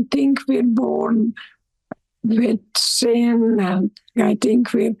don't think we're born with sin, and I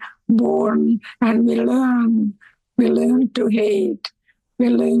think we're born and we learn to hate, we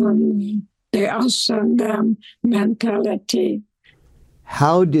learn the us and them mentality.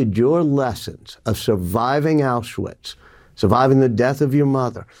 How did your lessons of surviving Auschwitz, surviving the death of your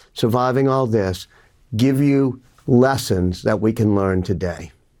mother, surviving all this, give you lessons that we can learn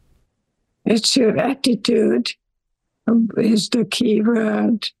today? It's your attitude is the key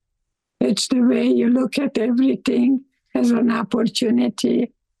word. It's the way you look at everything as an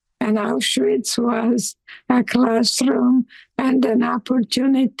opportunity. And Auschwitz was a classroom and an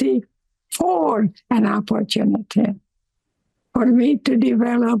opportunity for an opportunity for me to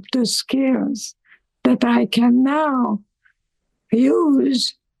develop the skills that I can now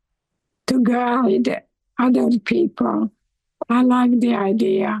use to guide other people. I like the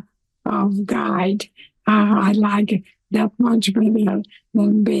idea of guide. I like it that much better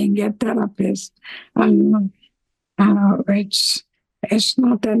than being a therapist. It's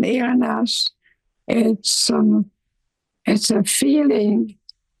not an illness. It's a feeling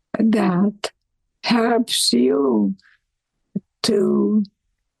that helps you to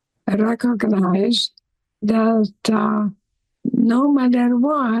recognize that no matter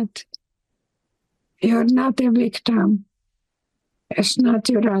what, you're not a victim. It's not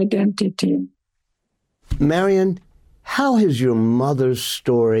your identity. Marion, how has your mother's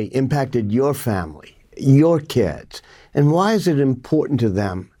story impacted your family, your kids, and why is it important to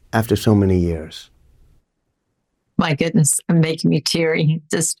them after so many years? My goodness, I'm making me teary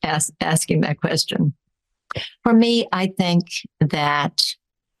just asking that question. For me, I think that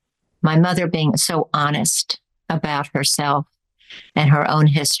my mother being so honest about herself and her own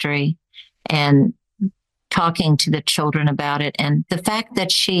history and talking to the children about it, and the fact that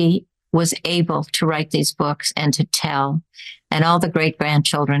she was able to write these books and to tell, and all the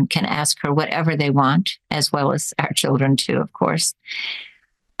great-grandchildren can ask her whatever they want, as well as our children too, of course,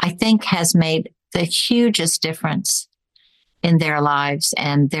 I think has made the hugest difference in their lives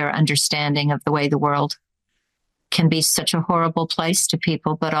and their understanding of the way the world can be such a horrible place to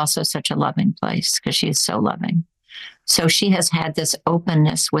people, but also such a loving place, because she is so loving. So she has had this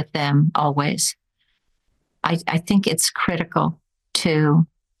openness with them always. I think it's critical to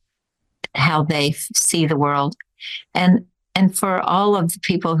how they see the world. And for all of the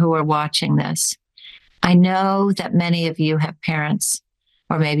people who are watching this, I know that many of you have parents,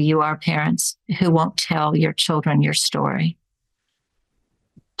 or maybe you are parents, who won't tell your children your story.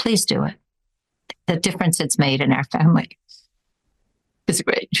 Please do it. The difference it's made in our family is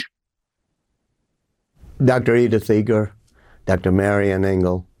great. Dr. Edith Eger, Dr. Marion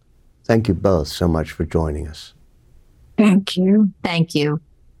Engel, thank you both so much for joining us. Thank you. Thank you.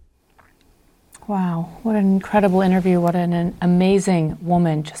 Wow, what an incredible interview. What an amazing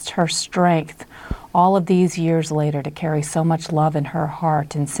woman, just her strength all of these years later, to carry so much love in her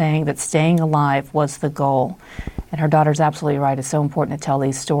heart and saying that staying alive was the goal. And her daughter's absolutely right. It's so important to tell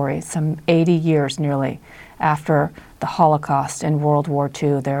these stories. Some 80 years nearly after the Holocaust in World War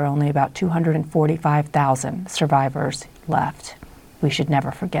II, there are only about 245,000 survivors left. We should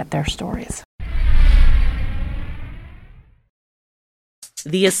never forget their stories.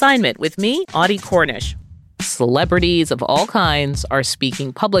 The Assignment with me, Audie Cornish. Celebrities of all kinds are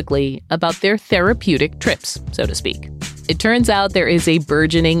speaking publicly about their therapeutic trips, so to speak. It turns out there is a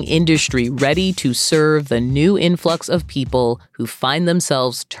burgeoning industry ready to serve the new influx of people who find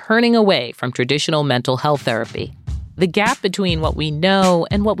themselves turning away from traditional mental health therapy. The gap between what we know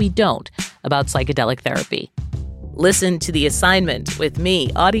and what we don't about psychedelic therapy. Listen to The Assignment with me,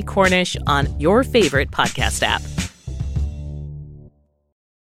 Audie Cornish, on your favorite podcast app.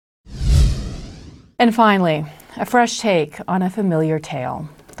 And finally, a fresh take on a familiar tale.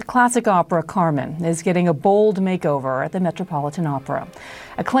 The classic opera Carmen is getting a bold makeover at the Metropolitan Opera.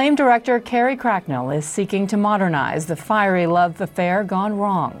 Acclaimed director Carrie Cracknell is seeking to modernize the fiery love affair gone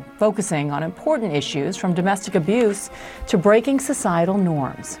wrong, focusing on important issues from domestic abuse to breaking societal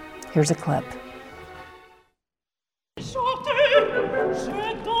norms. Here's a clip.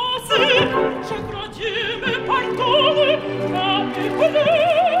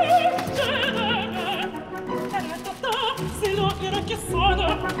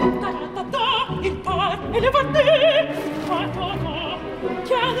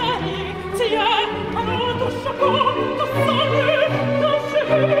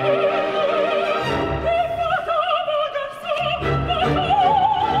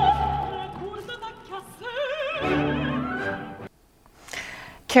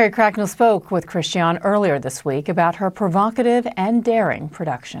 Carrie Cracknell spoke with Christiane earlier this week about her provocative and daring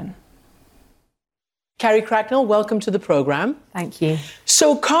production. Carrie Cracknell, welcome to the program. Thank you.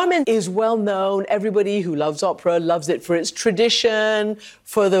 So Carmen is well known. Everybody who loves opera loves it for its tradition,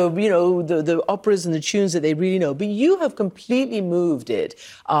 for the operas and the tunes that they really know. But you have completely moved it,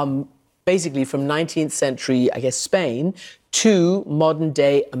 basically from 19th century, I guess, Spain to modern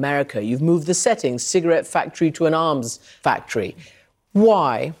day America. You've moved the setting, cigarette factory to an arms factory.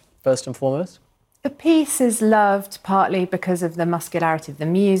 Why, first and foremost? The piece is loved partly because of the muscularity of the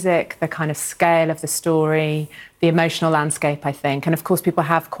music, the kind of scale of the story, the emotional landscape, I think. And of course, people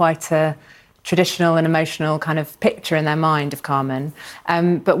have quite a traditional and emotional kind of picture in their mind of Carmen.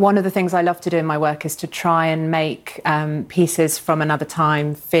 But one of the things I love to do in my work is to try and make pieces from another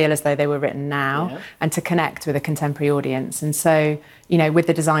time feel as though they were written now, and to connect with a contemporary audience. And so, with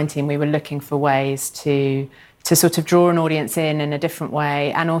the design team, we were looking for ways to sort of draw an audience in a different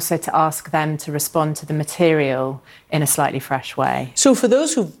way, and also to ask them to respond to the material in a slightly fresh way. So for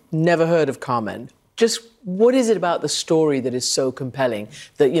those who've never heard of Carmen, just what is it about the story that is so compelling?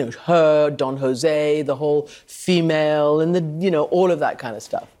 That, her, Don Jose, the whole female, and all of that kind of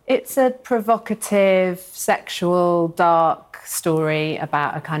stuff. It's a provocative, sexual, dark story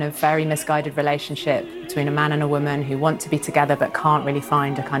about a kind of very misguided relationship between a man and a woman who want to be together but can't really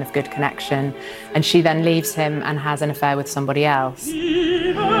find a kind of good connection. And she then leaves him and has an affair with somebody else.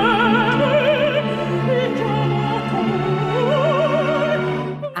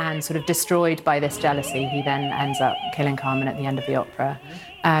 And sort of destroyed by this jealousy, he then ends up killing Carmen at the end of the opera.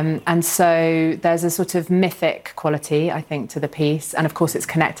 And so there's a sort of mythic quality, I think, to the piece. And of course, it's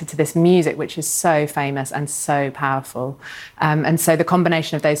connected to this music, which is so famous and so powerful. And so the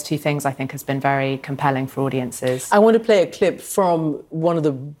combination of those two things, I think, has been very compelling for audiences. I want to play a clip from one of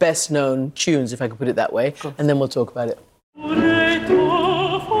the best-known tunes, if I could put it that way, and then we'll talk about it.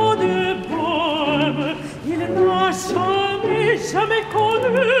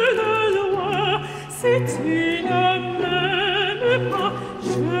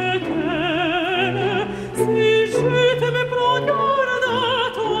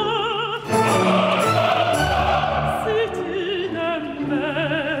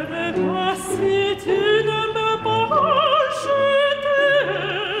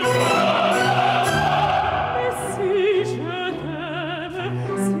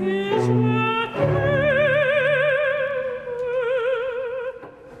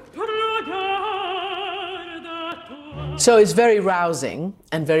 So it's very rousing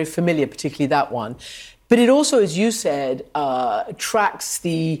and very familiar, particularly that one. But it also, as you said, tracks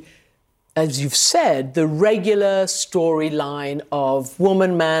as you've said, the regular storyline of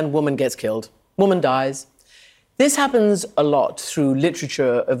woman, man, woman gets killed, woman dies. This happens a lot through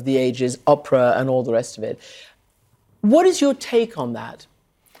literature of the ages, opera and all the rest of it. What is your take on that?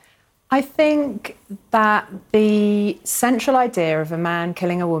 I think that the central idea of a man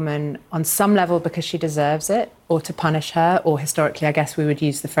killing a woman on some level because she deserves it, or to punish her, or historically, I guess we would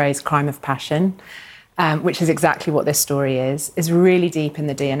use the phrase crime of passion, which is exactly what this story is really deep in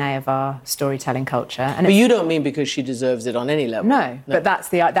the DNA of our storytelling culture. And but you don't mean because she deserves it on any level? No, but that's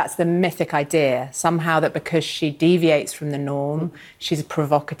the mythic idea, somehow, that because she deviates from the norm, she's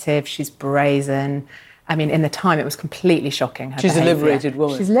provocative, she's brazen. I mean, in the time, it was completely shocking. She's a liberated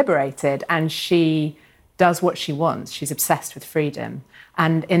woman. She's liberated, and she does what she wants. She's obsessed with freedom.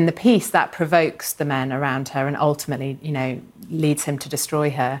 And in the piece, that provokes the men around her and ultimately, leads him to destroy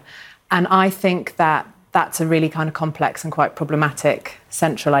her. And I think that that's a really kind of complex and quite problematic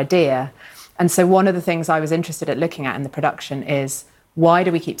central idea. And so one of the things I was interested at looking at in the production is, why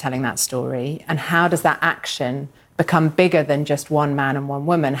do we keep telling that story? And how does that action become bigger than just one man and one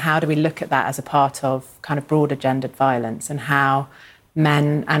woman? How do we look at that as a part of kind of broader gendered violence, and how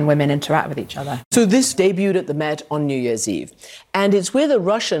men and women interact with each other? So this debuted at the Met on New Year's Eve. And it's with a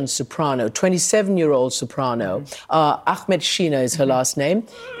Russian soprano, 27-year-old soprano. Ahmed Shina is her last name.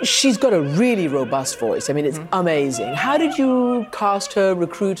 She's got a really robust voice. I mean, it's amazing. How did you cast her,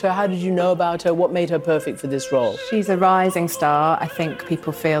 recruit her? How did you know about her? What made her perfect for this role? She's a rising star. I think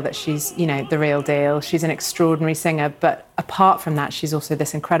people feel that she's, the real deal. She's an extraordinary singer, but apart from that, she's also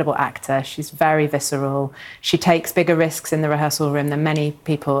this incredible actor. She's very visceral. She takes bigger risks in the rehearsal room than many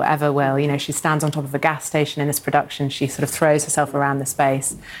people ever will. She stands on top of a gas station in this production. She sort of throws herself around the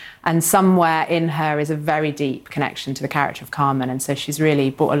space. And somewhere in her is a very deep connection to the character of Carmen. And so she's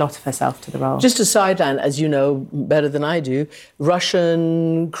really brought a lot of herself to the role. Just a sideline, as you know better than I do,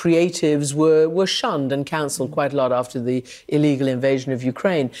 Russian creatives were shunned and cancelled quite a lot after the illegal invasion of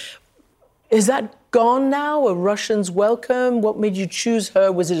Ukraine. Is that gone now? Are Russians welcome? What made you choose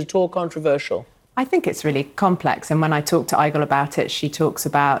her? Was it at all controversial? I think it's really complex. And when I talk to Igor about it, she talks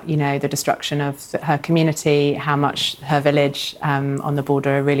about, the destruction of her community, how much her village on the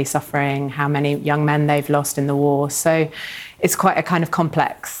border are really suffering, how many young men they've lost in the war. So it's quite a kind of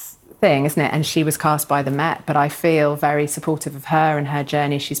complex thing, isn't it? And she was cast by the Met, but I feel very supportive of her and her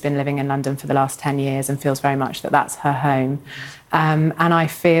journey. She's been living in London for the last 10 years and feels very much that that's her home. And I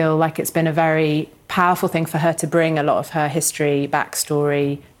feel like it's been a very powerful thing for her to bring a lot of her history,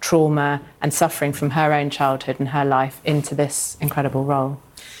 backstory, trauma and suffering from her own childhood and her life into this incredible role.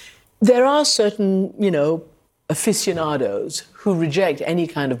 There are certain, aficionados who reject any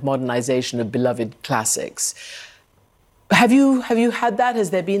kind of modernization of beloved classics. Have you had that?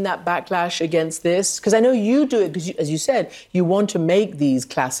 Has there been that backlash against this? Because I know you do it because, as you said, you want to make these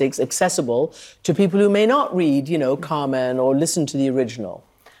classics accessible to people who may not read, Carmen or listen to the original.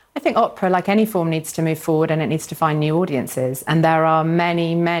 I think opera, like any form, needs to move forward and it needs to find new audiences. And there are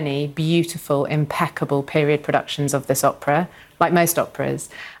many, many beautiful, impeccable period productions of this opera, like most operas.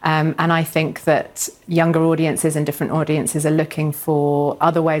 And I think that younger audiences and different audiences are looking for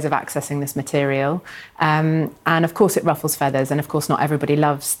other ways of accessing this material. And of course it ruffles feathers, and of course not everybody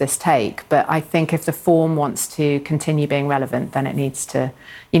loves this take. But I think if the form wants to continue being relevant, then it needs to,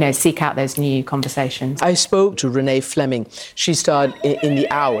 seek out those new conversations. I spoke to Renee Fleming. She starred in The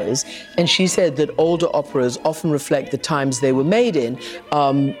Hours, and she said that older operas often reflect the times they were made in.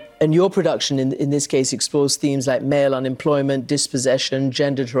 And your production, in this case, explores themes like male unemployment, dispossession,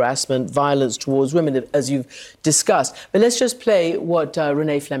 gendered harassment, violence towards women, as you've discussed. But let's just play what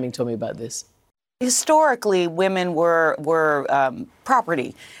Renee Fleming told me about this. Historically, women were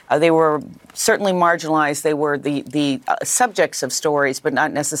property. They were certainly marginalized. They were the subjects of stories, but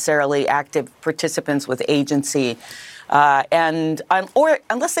not necessarily active participants with agency. Or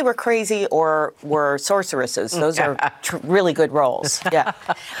unless they were crazy or were sorceresses, those are really good roles. Yeah,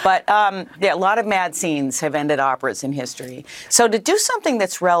 but a lot of mad scenes have ended operas in history. So to do something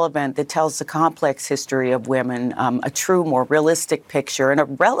that's relevant, that tells the complex history of women, a true, more realistic picture and a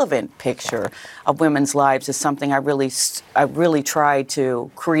relevant picture of women's lives is something I really try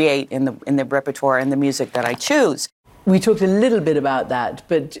to create in the repertoire and the music that I choose. We talked a little bit about that,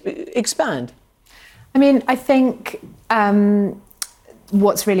 but expand. I mean, I think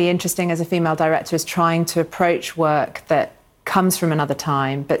what's really interesting as a female director is trying to approach work that comes from another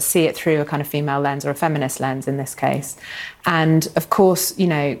time, but see it through a kind of female lens or a feminist lens in this case. And of course,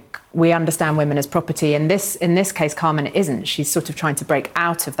 we understand women as property. In this case, Carmen isn't. She's sort of trying to break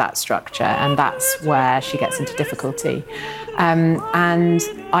out of that structure, and that's where she gets into difficulty. And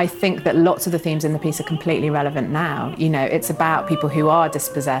I think that lots of the themes in the piece are completely relevant now. It's about people who are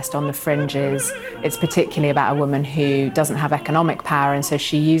dispossessed on the fringes. It's particularly about a woman who doesn't have economic power, and so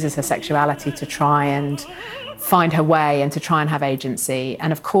she uses her sexuality to try and find her way and to try and have agency.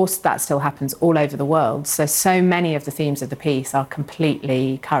 And of course, that still happens all over the world. So many of the themes of the piece are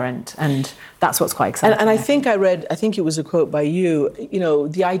completely current, and that's what's quite exciting. And I think I think it was a quote by you,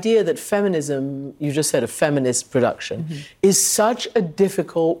 the idea that feminism, you just said a feminist production, is such a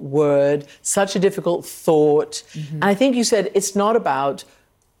difficult word, such a difficult thought. And I think you said it's not about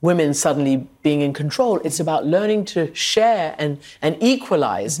women suddenly being in control. It's about learning to share and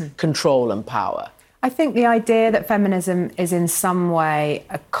equalize control and power. I think the idea that feminism is in some way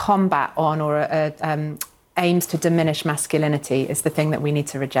a combat on or aims to diminish masculinity is the thing that we need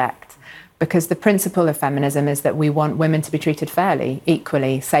to reject. Because the principle of feminism is that we want women to be treated fairly,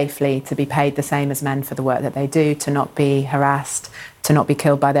 equally, safely, to be paid the same as men for the work that they do, to not be harassed, to not be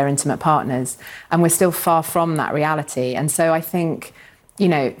killed by their intimate partners. And we're still far from that reality. And so I think,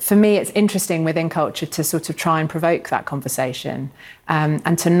 for me, it's interesting within culture to sort of try and provoke that conversation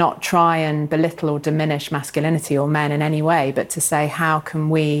and to not try and belittle or diminish masculinity or men in any way, but to say, how can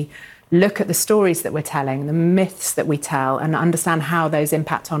we look at the stories that we're telling, the myths that we tell, and understand how those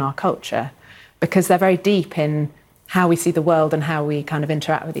impact on our culture? Because they're very deep in how we see the world and how we kind of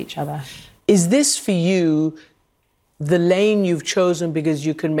interact with each other. Is this for you the lane you've chosen because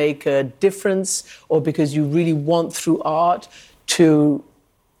you can make a difference, or because you really want through art to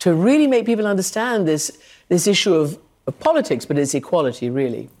really make people understand this issue of politics, but it's equality,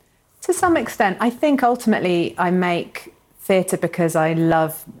 really? To some extent. I think ultimately I make theatre because I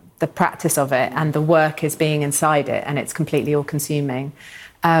love the practice of it, and the work is being inside it, and it's completely all-consuming.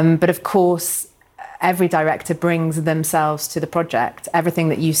 But of course, every director brings themselves to the project. Everything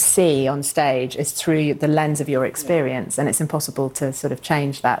that you see on stage is through the lens of your experience, and it's impossible to sort of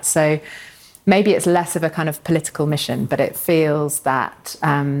change that. So maybe it's less of a kind of political mission, but it feels that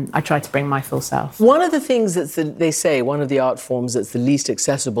I try to bring my full self. One of the things that they say, one of the art forms that's the least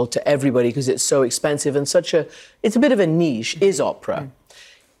accessible to everybody because it's so expensive and it's a bit of a niche, is opera.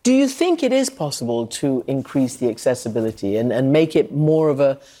 Do you think it is possible to increase the accessibility and make it more of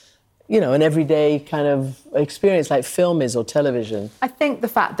an everyday kind of experience like film is or television? I think the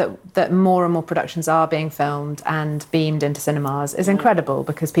fact that more and more productions are being filmed and beamed into cinemas is incredible,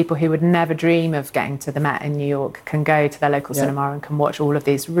 because people who would never dream of getting to the Met in New York can go to their local cinema and can watch all of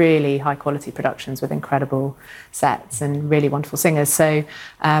these really high-quality productions with incredible sets and really wonderful singers. So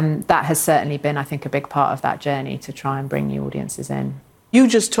that has certainly been, I think, a big part of that journey to try and bring new audiences in. You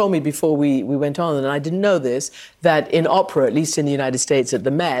just told me before we went on, and I didn't know this, that in opera, at least in the United States at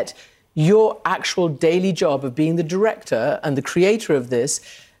the Met, your actual daily job of being the director and the creator of this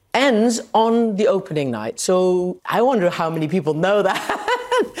ends on the opening night. So I wonder how many people know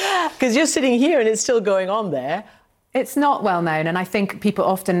that, because you're sitting here and it's still going on there. It's not well known, and I think people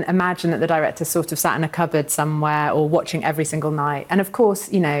often imagine that the director sort of sat in a cupboard somewhere or watching every single night. And of course,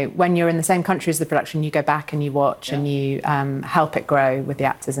 when you're in the same country as the production, you go back and you watch and you help it grow with the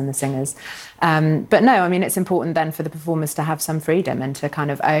actors and the singers. But no, I mean, it's important then for the performers to have some freedom and to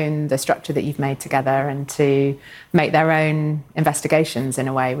kind of own the structure that you've made together and to make their own investigations in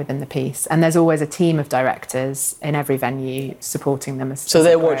a way within the piece. And there's always a team of directors in every venue supporting them. So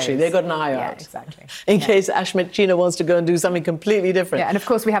they're watching, they've got an eye out. Yeah, exactly. In case Ashmet China wants to go and do something completely different. Yeah, and of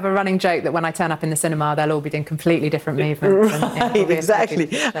course we have a running joke that when I turn up in the cinema, they'll all be doing completely different movements. Right, and, exactly.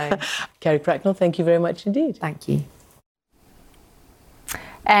 Kerry Cracknell, thank you very much indeed. Thank you.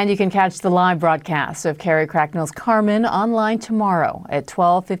 And you can catch the live broadcast of Kerry Cracknell's Carmen online tomorrow at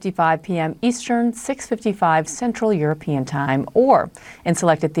 12:55 p.m. Eastern, 6:55 Central European Time, or in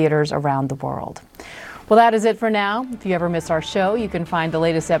selected theaters around the world. Well, that is it for now. If you ever miss our show, you can find the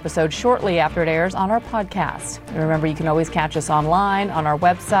latest episode shortly after it airs on our podcast. And remember, you can always catch us online, on our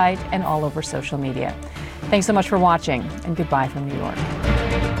website, and all over social media. Thanks so much for watching, and goodbye from New York.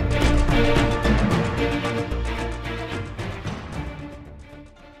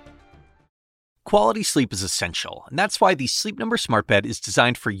 Quality sleep is essential, and that's why the Sleep Number Smart Bed is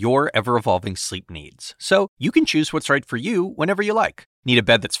designed for your ever-evolving sleep needs. So you can choose what's right for you whenever you like. Need a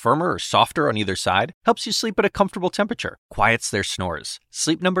bed that's firmer or softer on either side? Helps you sleep at a comfortable temperature. Quiets their snores.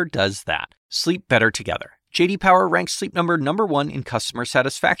 Sleep Number does that. Sleep better together. J.D. Power ranks Sleep Number #1 in customer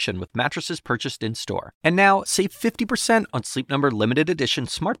satisfaction with mattresses purchased in-store. And now, save 50% on Sleep Number limited edition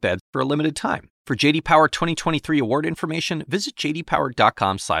smart beds for a limited time. For J.D. Power 2023 award information, visit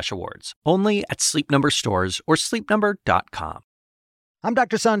jdpower.com/awards. Only at Sleep Number stores or sleepnumber.com. I'm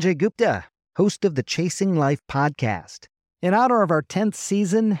Dr. Sanjay Gupta, host of the Chasing Life podcast. In honor of our 10th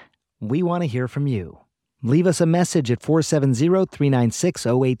season, we want to hear from you. Leave us a message at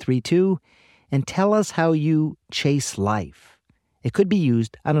 470-396-0832 and tell us how you chase life. It could be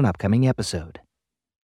used on an upcoming episode.